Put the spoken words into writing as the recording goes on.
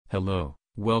Hello,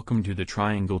 welcome to the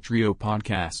Triangle Trio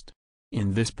podcast.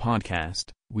 In this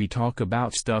podcast, we talk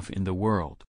about stuff in the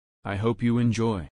world. I hope you enjoy.